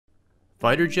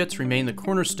Fighter jets remain the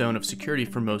cornerstone of security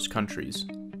for most countries.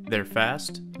 They're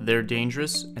fast, they're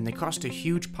dangerous, and they cost a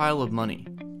huge pile of money.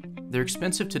 They're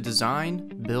expensive to design,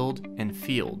 build, and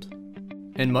field.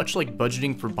 And much like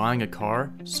budgeting for buying a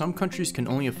car, some countries can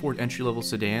only afford entry-level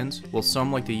sedans, while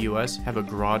some, like the US, have a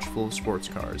garage full of sports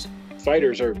cars.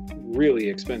 Fighters are really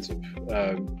expensive,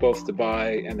 both to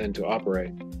buy and then to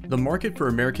operate. The market for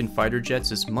American fighter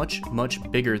jets is much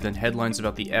bigger than headlines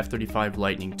about the F-35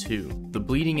 Lightning II, the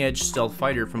bleeding-edge stealth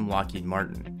fighter from Lockheed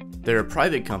Martin. There are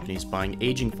private companies buying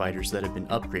aging fighters that have been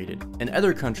upgraded, and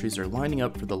other countries are lining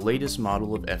up for the latest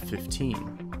model of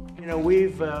F-15. You know,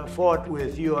 we've fought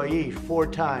with UAE 4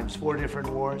 times, 4 different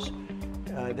wars.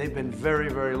 They've been very,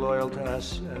 very loyal to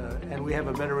us, and we have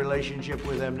a better relationship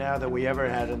with them now than we ever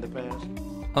had in the past.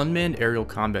 Unmanned aerial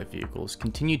combat vehicles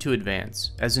continue to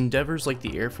advance, as endeavors like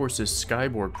the Air Force's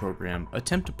Skyborg program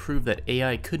attempt to prove that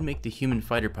AI could make the human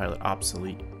fighter pilot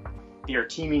obsolete. Your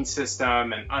teaming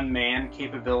system and unmanned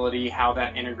capability, how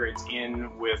that integrates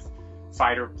in with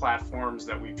fighter platforms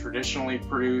that we've traditionally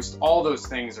produced, all those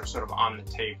things are sort of on the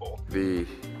table. The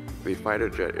fighter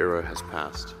jet era has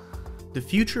passed. The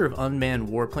future of unmanned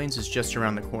warplanes is just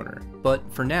around the corner, but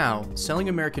for now, selling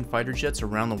American fighter jets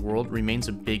around the world remains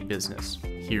a big business.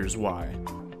 Here's why.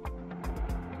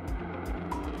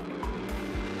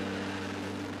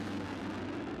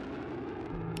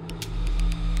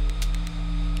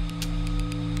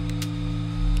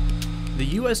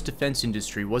 The US defense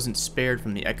industry wasn't spared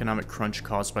from the economic crunch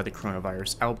caused by the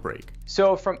coronavirus outbreak.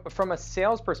 So from a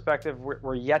sales perspective,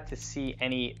 we're yet to see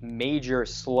any major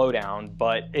slowdown,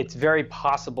 but it's very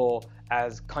possible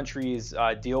as countries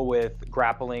deal with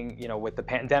grappling, with the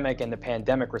pandemic and the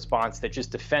pandemic response, that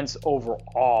just defense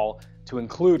overall, to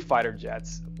include fighter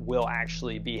jets, will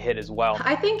actually be hit as well.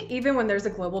 I think even when there's a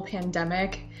global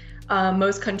pandemic,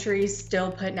 most countries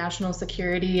still put national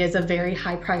security as a very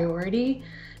high priority.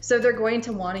 So they're going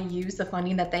to want to use the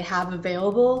funding that they have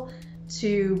available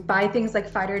to buy things like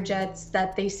fighter jets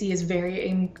that they see as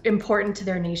very important to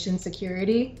their nation's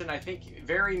security. And I think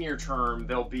very near term,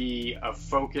 there'll be a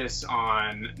focus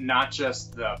on not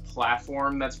just the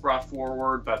platform that's brought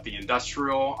forward, but the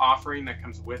industrial offering that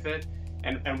comes with it.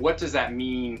 And what does that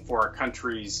mean for a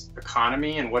country's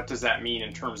economy? And what does that mean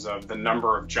in terms of the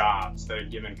number of jobs that a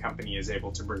given company is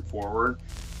able to bring forward?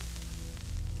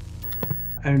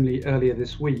 Only earlier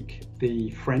this week,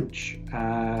 the French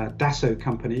Dassault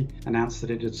company announced that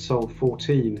it had sold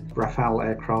 14 Rafale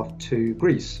aircraft to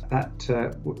Greece. That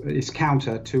is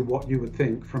counter to what you would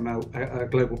think from a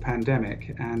global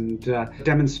pandemic, and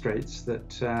demonstrates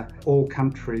that all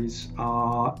countries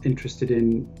are interested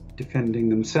in defending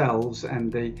themselves,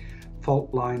 and the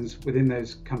fault lines within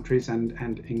those countries and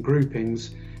in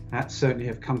groupings certainly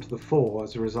have come to the fore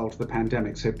as a result of the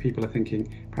pandemic. So people are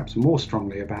thinking perhaps more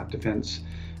strongly about defense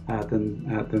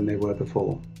than they were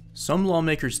before. Some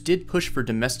lawmakers did push for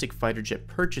domestic fighter jet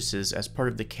purchases as part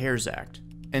of the CARES Act,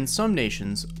 and some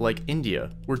nations, like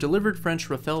India, were delivered French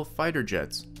Rafale fighter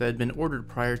jets that had been ordered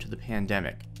prior to the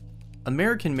pandemic.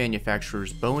 American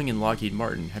manufacturers Boeing and Lockheed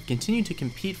Martin have continued to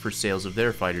compete for sales of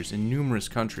their fighters in numerous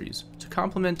countries to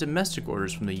complement domestic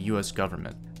orders from the US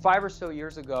government. 5 or so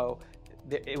years ago,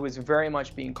 it was very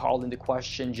much being called into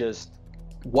question just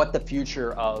what the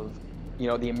future of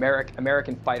the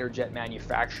American fighter jet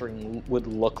manufacturing would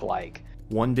look like.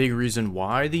 One big reason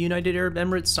why the United Arab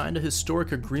Emirates signed a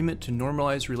historic agreement to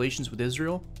normalize relations with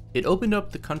Israel, it opened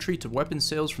up the country to weapons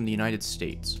sales from the United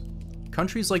States.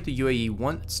 Countries like the UAE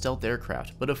want stealth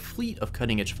aircraft, but a fleet of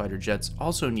cutting-edge fighter jets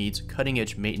also needs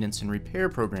cutting-edge maintenance and repair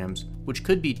programs, which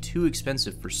could be too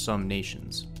expensive for some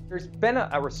nations. There's been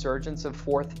a resurgence of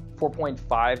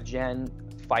 4.5 gen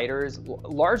fighters,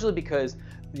 largely because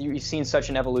you've seen such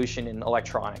an evolution in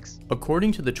electronics.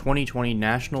 According to the 2020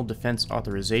 National Defense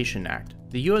Authorization Act,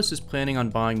 the US is planning on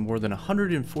buying more than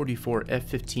 144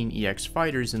 F-15EX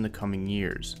fighters in the coming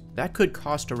years. That could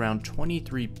cost around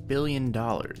 $23 billion.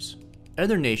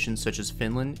 Other nations such as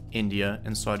Finland, India,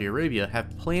 and Saudi Arabia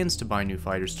have plans to buy new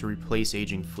fighters to replace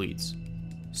aging fleets.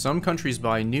 Some countries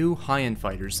buy new high-end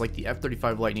fighters like the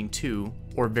F-35 Lightning II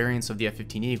or variants of the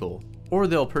F-15 Eagle, or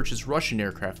they'll purchase Russian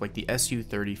aircraft like the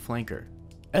Su-30 Flanker.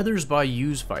 Others buy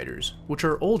used fighters, which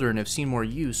are older and have seen more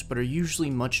use but are usually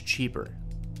much cheaper.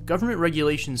 Government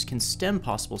regulations can stem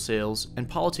possible sales, and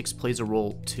politics plays a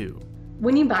role too.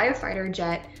 When you buy a fighter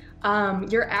jet,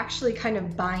 you're actually kind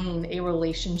of buying a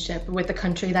relationship with the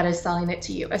country that is selling it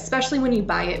to you, especially when you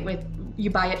buy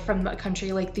it from a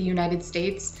country like the United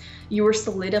States. You are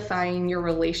solidifying your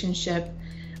relationship,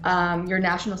 your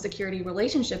national security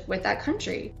relationship with that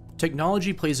country.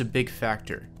 Technology plays a big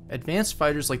factor, Advanced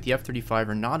fighters like the F-35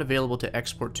 are not available to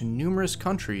export to numerous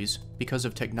countries because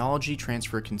of technology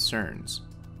transfer concerns.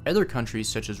 Other countries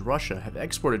such as Russia have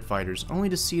exported fighters only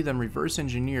to see them reverse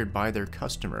engineered by their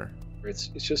customer. It's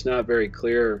just not very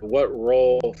clear what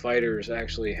role fighters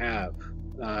actually have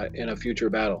in a future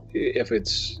battle. If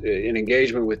it's an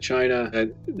engagement with China,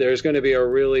 there's going to be a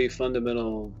really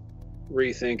fundamental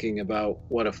rethinking about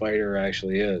what a fighter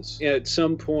actually is. At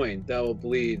some point, that will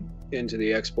bleed into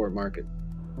the export market.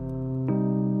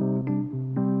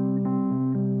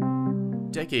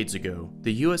 Decades ago,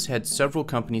 the US had several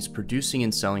companies producing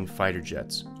and selling fighter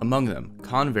jets. Among them,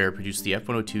 Convair produced the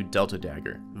F-102 Delta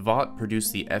Dagger, Vought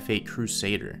produced the F-8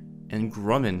 Crusader, and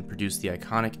Grumman produced the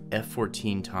iconic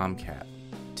F-14 Tomcat.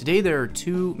 Today there are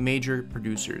two major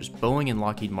producers, Boeing and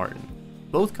Lockheed Martin.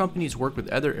 Both companies work with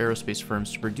other aerospace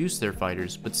firms to produce their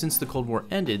fighters, but since the Cold War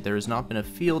ended, there has not been a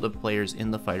field of players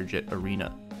in the fighter jet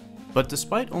arena. But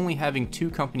despite only having two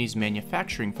companies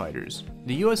manufacturing fighters,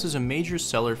 the US is a major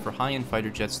seller for high-end fighter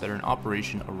jets that are in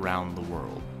operation around the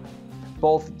world.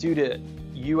 Both due to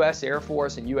US Air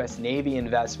Force and US Navy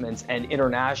investments and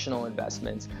international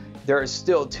investments, there are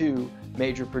still two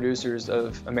major producers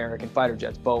of American fighter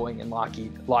jets, Boeing and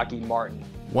Lockheed Martin.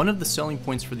 One of the selling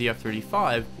points for the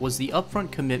F-35 was the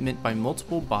upfront commitment by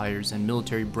multiple buyers and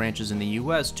military branches in the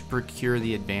US to procure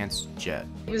the advanced jet.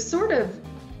 It was sort of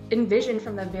envisioned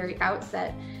from the very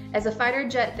outset as a fighter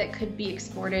jet that could be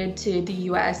exported to the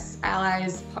US,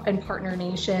 allies, and partner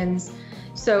nations.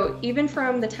 So even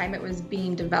from the time it was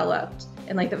being developed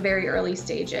in like the very early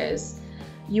stages,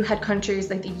 you had countries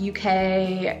like the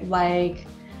UK, like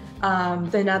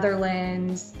the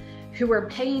Netherlands, who were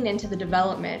paying into the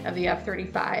development of the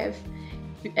F-35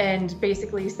 and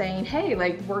basically saying, hey,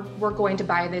 like we're going to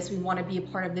buy this, we want to be a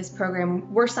part of this program,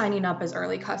 we're signing up as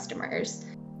early customers.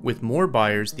 With more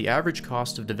buyers, the average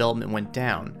cost of development went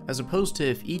down, as opposed to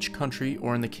if each country,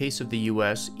 or in the case of the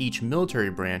US, each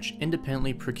military branch,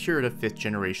 independently procured a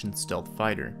 5th-generation stealth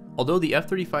fighter. Although the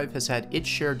F-35 has had its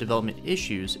share of development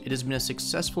issues, it has been a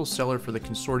successful seller for the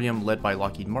consortium led by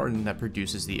Lockheed Martin that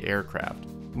produces the aircraft.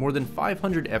 More than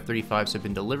 500 F-35s have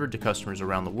been delivered to customers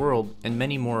around the world, and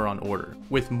many more are on order,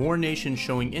 with more nations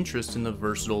showing interest in the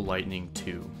versatile Lightning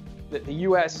II. The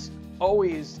US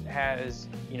always has,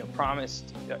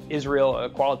 promised Israel a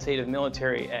qualitative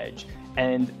military edge,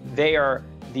 and they are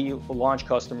the launch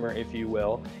customer, if you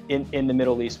will, in the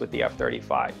Middle East with the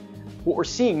F-35. What we're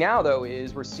seeing now, though,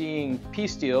 is we're seeing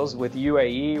peace deals with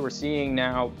UAE. We're seeing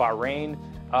now Bahrain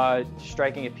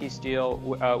striking a peace deal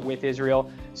with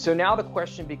Israel. So now the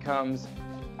question becomes,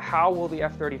 how will the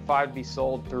F-35 be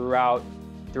sold throughout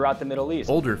the Middle East?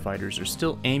 Older fighters are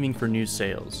still aiming for new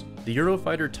sales. The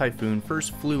Eurofighter Typhoon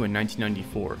first flew in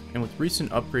 1994, and with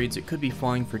recent upgrades it could be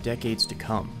flying for decades to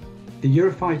come. The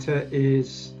Eurofighter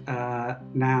is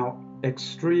now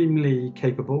extremely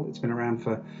capable. It's been around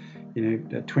for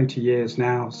 20 years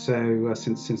now, so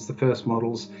since the first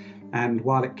models, and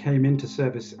while it came into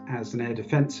service as an air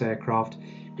defense aircraft,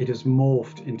 it has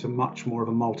morphed into much more of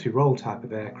a multi-role type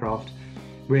of aircraft,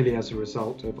 really as a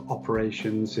result of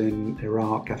operations in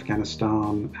Iraq,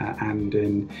 Afghanistan, and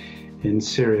in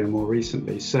Syria more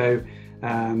recently. So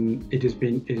it has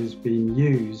been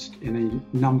used in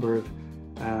a number of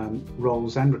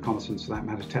roles and reconnaissance, for that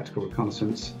matter, tactical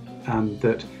reconnaissance,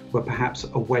 that were perhaps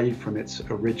away from its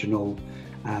original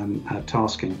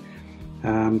tasking.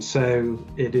 So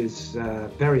it is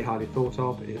very highly thought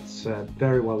of. It's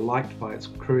very well liked by its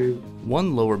crew.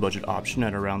 One lower budget option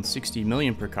at around 60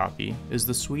 million per copy is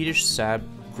the Swedish Saab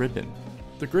Gripen.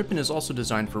 The Gripen is also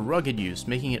designed for rugged use,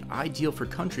 making it ideal for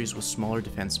countries with smaller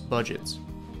defense budgets.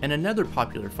 And another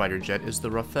popular fighter jet is the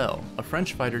Rafale, a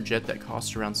French fighter jet that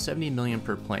costs around 70 million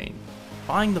per plane.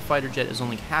 Buying the fighter jet is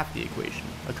only half the equation.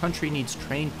 A country needs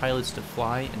trained pilots to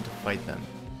fly and to fight them.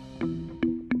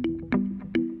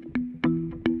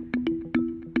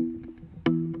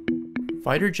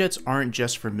 Fighter jets aren't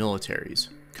just for militaries.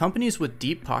 Companies with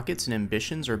deep pockets and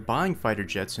ambitions are buying fighter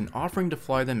jets and offering to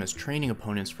fly them as training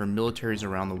opponents for militaries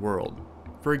around the world.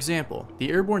 For example, the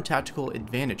Airborne Tactical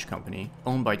Advantage Company,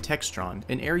 owned by Textron,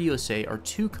 and Air USA are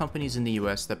two companies in the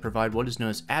US that provide what is known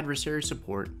as adversary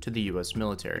support to the US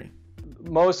military.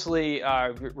 Mostly,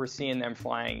 we're seeing them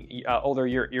flying older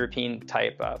European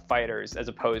type fighters as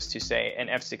opposed to, say, an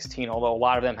F-16, although a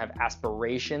lot of them have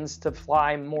aspirations to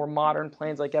fly more modern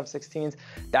planes like F-16s.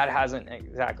 That hasn't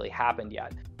exactly happened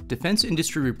yet. Defense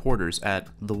industry reporters at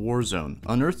The War Zone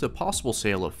unearthed a possible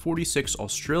sale of 46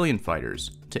 Australian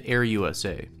fighters to Air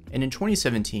USA. And in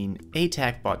 2017,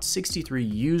 ATAC bought 63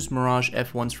 used Mirage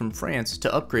F-1s from France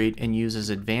to upgrade and use as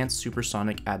advanced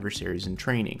supersonic adversaries in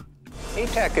training.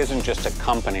 ATAC isn't just a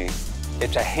company,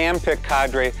 It's a hand-picked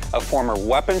cadre of former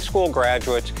weapons school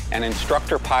graduates and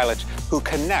instructor pilots who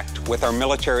connect with our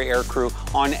military aircrew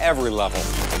on every level.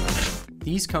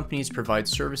 These companies provide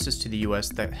services to the U.S.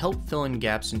 that help fill in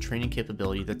gaps in training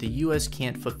capability that the U.S.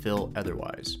 can't fulfill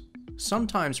otherwise.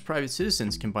 Sometimes private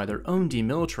citizens can buy their own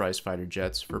demilitarized fighter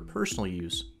jets for personal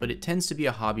use, but it tends to be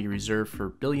a hobby reserved for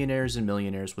billionaires and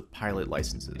millionaires with pilot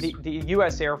licenses. The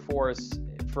U.S. Air Force,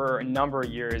 for a number of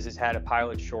years, has had a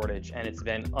pilot shortage, and it's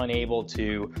been unable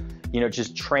to,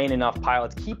 just train enough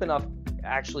pilots, keep enough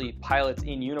actually pilots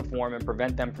in uniform and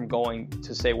prevent them from going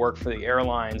to, say, work for the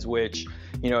airlines, which,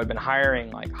 had been hiring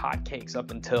like hotcakes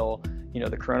up until,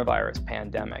 the coronavirus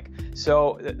pandemic.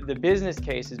 So the business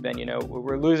case has been,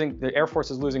 the Air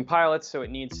Force is losing pilots, so it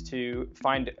needs to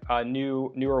find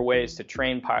newer ways to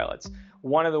train pilots.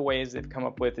 One of the ways they've come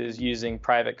up with is using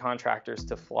private contractors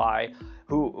to fly,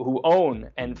 who own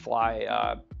and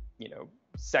fly,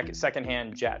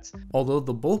 second-hand jets. Although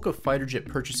the bulk of fighter jet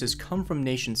purchases come from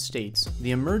nation states,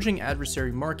 the emerging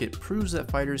adversary market proves that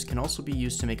fighters can also be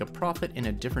used to make a profit in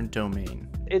a different domain.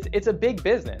 It's a big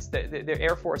business. The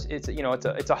Air Force, it's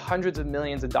a hundreds of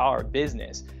millions of dollar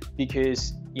business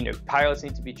because pilots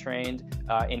need to be trained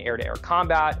in air-to-air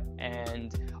combat,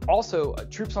 and also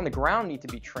troops on the ground need to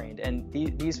be trained. And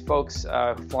these folks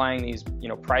flying these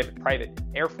private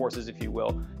air forces, if you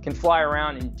will, can fly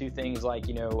around and do things like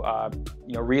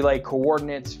relay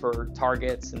coordinates for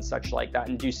targets and such like that,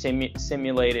 and do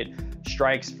simulated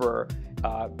strikes for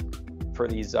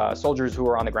these soldiers who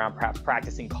are on the ground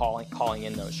practicing calling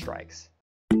in those strikes.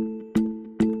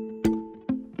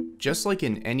 Just like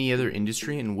in any other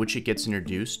industry in which it gets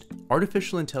introduced,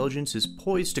 artificial intelligence is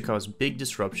poised to cause big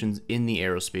disruptions in the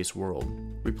aerospace world,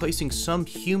 replacing some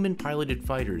human-piloted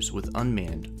fighters with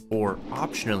unmanned, or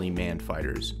optionally manned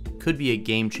fighters, could be a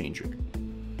game changer.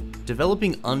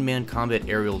 Developing unmanned combat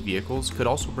aerial vehicles could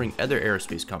also bring other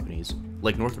aerospace companies,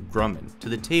 like Northrop Grumman, to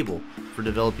the table for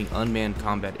developing unmanned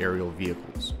combat aerial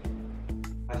vehicles.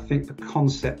 I think the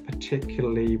concept,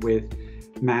 particularly with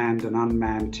manned and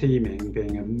unmanned teaming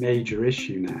being a major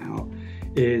issue now,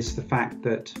 is the fact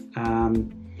that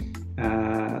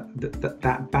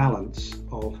that balance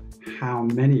of how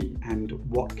many and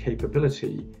what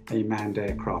capability a manned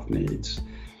aircraft needs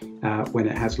when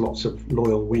it has lots of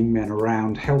loyal wingmen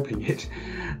around helping it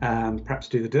perhaps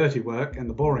do the dirty work and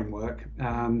the boring work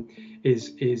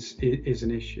is an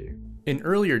issue. In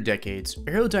earlier decades,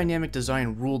 aerodynamic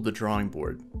design ruled the drawing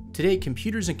board. Today,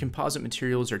 computers and composite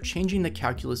materials are changing the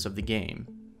calculus of the game.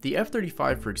 The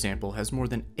F-35, for example, has more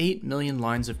than 8 million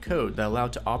lines of code that allow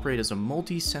it to operate as a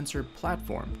multi-sensor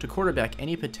platform to quarterback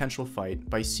any potential fight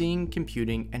by seeing,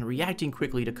 computing, and reacting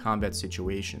quickly to combat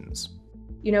situations.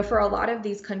 For a lot of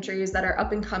these countries that are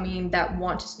up and coming that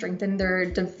want to strengthen their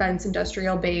defense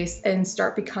industrial base and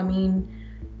start becoming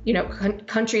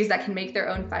countries that can make their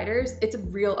own fighters, it's a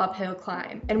real uphill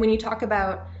climb. And when you talk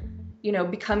about,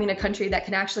 becoming a country that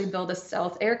can actually build a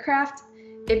stealth aircraft,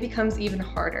 it becomes even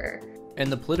harder.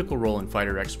 And the political role in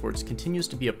fighter exports continues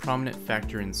to be a prominent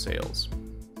factor in sales.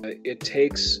 It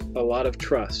takes a lot of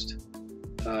trust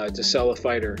to sell a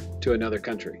fighter to another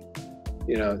country.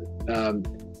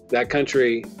 That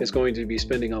country is going to be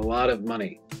spending a lot of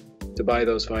money to buy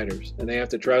those fighters, and they have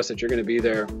to trust that you're going to be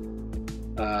there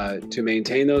to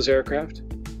maintain those aircraft,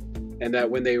 and that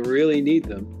when they really need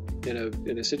them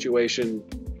in a situation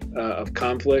of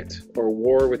conflict or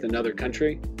war with another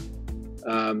country,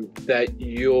 that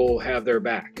you'll have their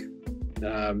back.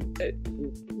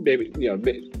 Maybe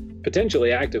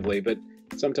potentially actively, but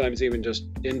sometimes even just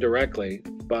indirectly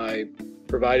by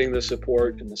providing the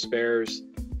support and the spares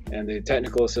and the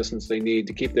technical assistance they need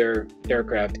to keep their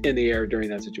aircraft in the air during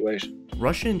that situation.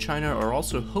 Russia and China are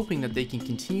also hoping that they can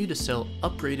continue to sell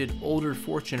upgraded, older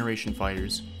 4th generation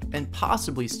fighters and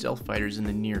possibly stealth fighters in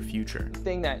the near future. The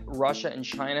thing that Russia and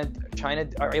China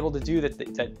are able to do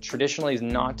that traditionally is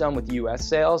not done with U.S.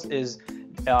 sales is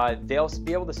they'll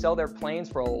be able to sell their planes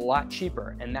for a lot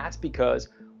cheaper, and that's because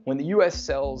when the U.S.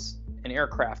 sells an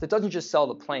aircraft, it doesn't just sell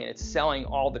the plane, it's selling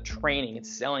all the training,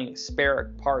 it's selling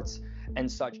spare parts and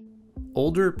such.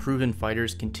 Older, proven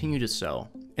fighters continue to sell,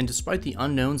 and despite the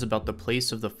unknowns about the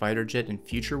place of the fighter jet in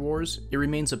future wars, it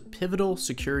remains a pivotal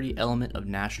security element of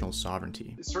national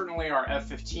sovereignty. Certainly our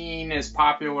F-15 is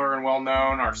popular and well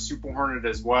known, our Super Hornet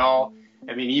as well.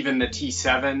 I mean, even the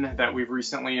T-7 that we've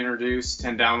recently introduced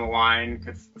and down the line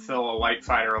could fulfill a light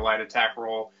fighter, a light attack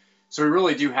role. So we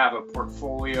really do have a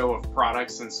portfolio of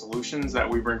products and solutions that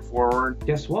we bring forward.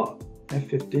 Guess what?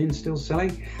 F-15 still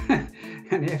selling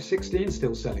and the F-16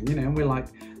 still selling, and we're like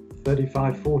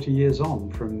 35, 40 years on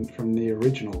from the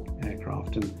original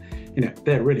aircraft. And you know,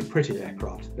 they're really pretty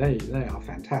aircraft. They are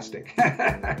fantastic.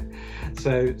 But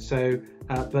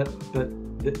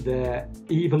their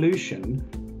evolution,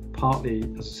 partly,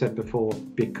 as I said before,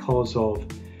 because of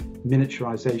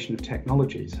miniaturization of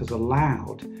technologies, has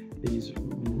allowed these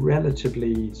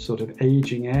relatively sort of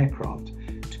aging aircraft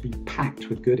to be packed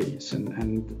with goodies, and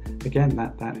again,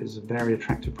 that is a very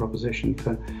attractive proposition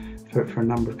for a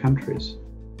number of countries.